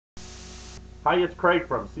Hi, it's Craig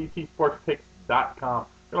from ctsportspicks.com. I'm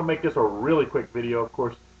going to make this a really quick video. Of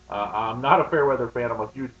course, I'm not a Fairweather fan. I'm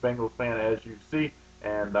a huge Bengals fan, as you see,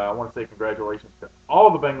 and I want to say congratulations to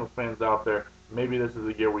all the Bengals fans out there. Maybe this is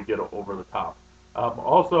the year we get over the top.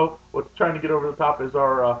 Also, what's trying to get over the top is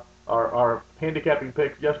our handicapping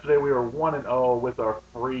picks. Yesterday we were 1-0 with our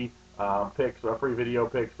free picks, our free video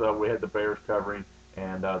picks. We had the Bears covering,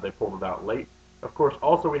 and they pulled it out late. Of course,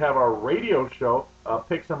 also we have our radio show,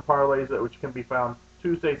 Picks and Parlays, which can be found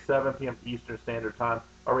Tuesday, 7 p.m. Eastern Standard Time.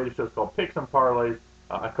 Our radio show is called Picks and Parlays.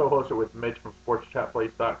 I co-host it with Mitch from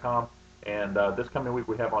SportsChatPlace.com. And this coming week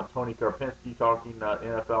we have on Tony Karpinski talking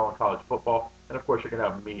NFL and college football. And of course, you're going to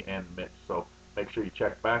have me and Mitch. So make sure you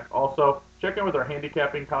check back. Also, check in with our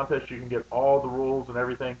handicapping contest. You can get all the rules and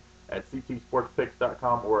everything at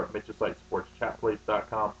ctsportspicks.com or at Mitch's site,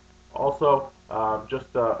 SportsChatPlace.com. Also, just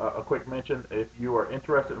a quick mention, if you are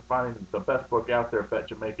interested in finding the best book out there, Bet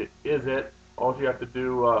You Make It is it. All you have to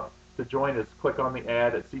do to join is click on the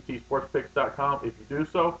ad at ctsportspicks.com. If you do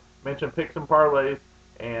so, mention Picks and Parlays,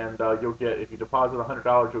 and you'll get, if you deposit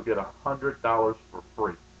 $100, you'll get $100 for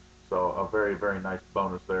free. So a very, very nice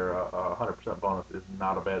bonus there. 100% bonus is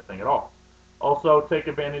not a bad thing at all. Also, take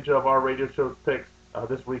advantage of our radio show's picks.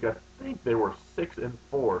 This week, I think they were 6-4,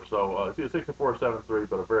 so it's either 6-4 or 7-3,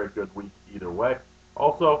 but a very good week either way.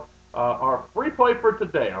 Also, our free play for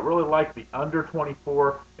today, I really like the under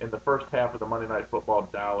 24 in the first half of the Monday Night Football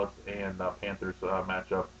Dallas and Panthers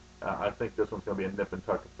matchup. I think this one's going to be a nip and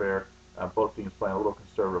tuck affair. Both teams playing a little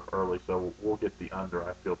conservative early, so we'll get the under.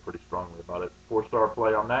 I feel pretty strongly about it. 4-star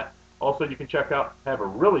play on that. Also, you can check out, have a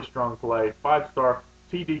really strong play, 5-star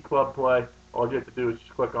TD Club play. All you have to do is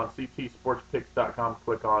just click on ctsportspicks.com,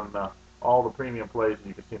 click on all the premium plays, and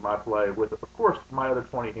you can see my play with, of course, my other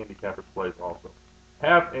 20 handicappers plays also.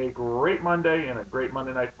 Have a great Monday and a great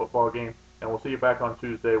Monday Night Football game, and we'll see you back on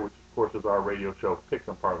Tuesday, which, of course, is our radio show, Picks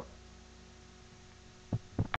and Parlays.